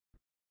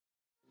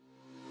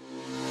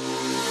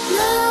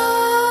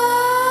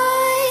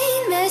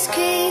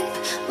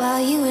while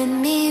you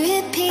and me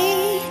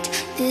repeat.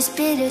 This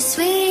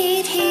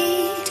bittersweet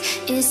heat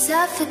is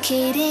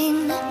suffocating.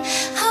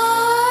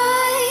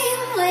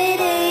 I'm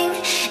waiting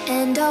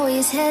and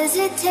always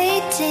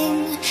hesitating.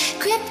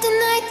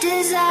 Kryptonite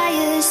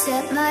desires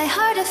set my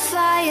heart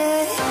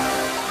afire.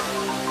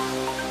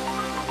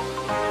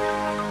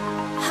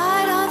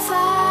 Heart on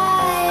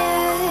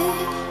fire.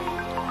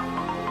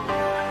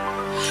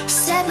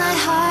 Set my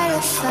heart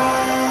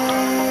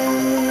afire.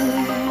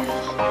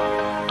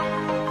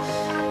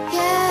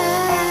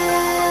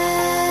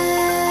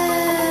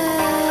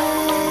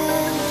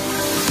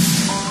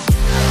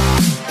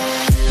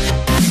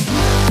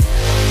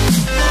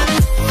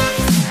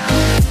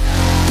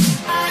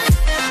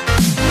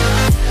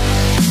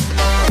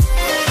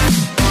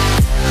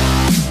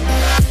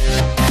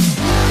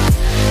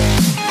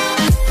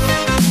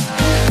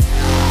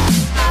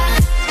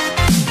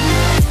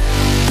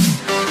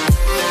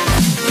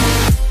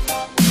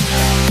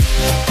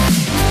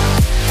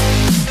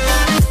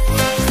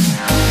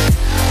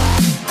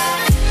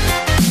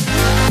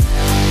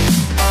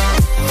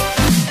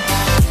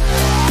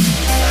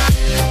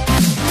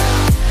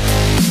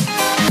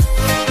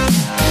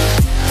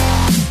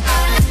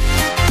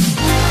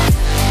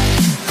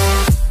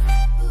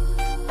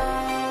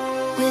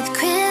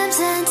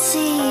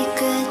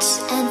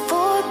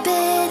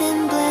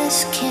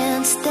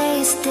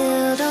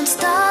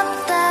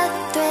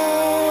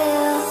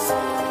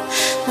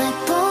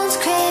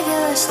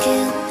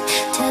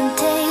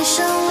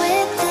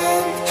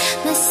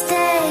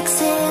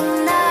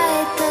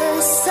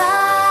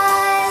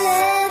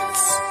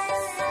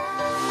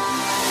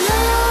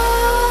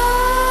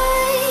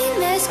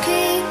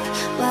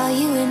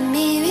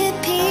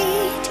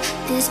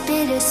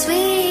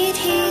 Bittersweet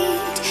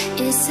heat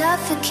is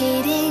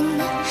suffocating.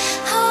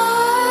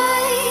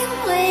 I'm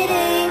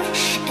waiting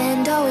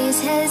and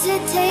always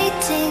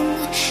hesitating.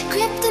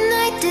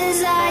 Kryptonite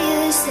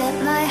desires set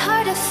my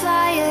heart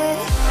afire.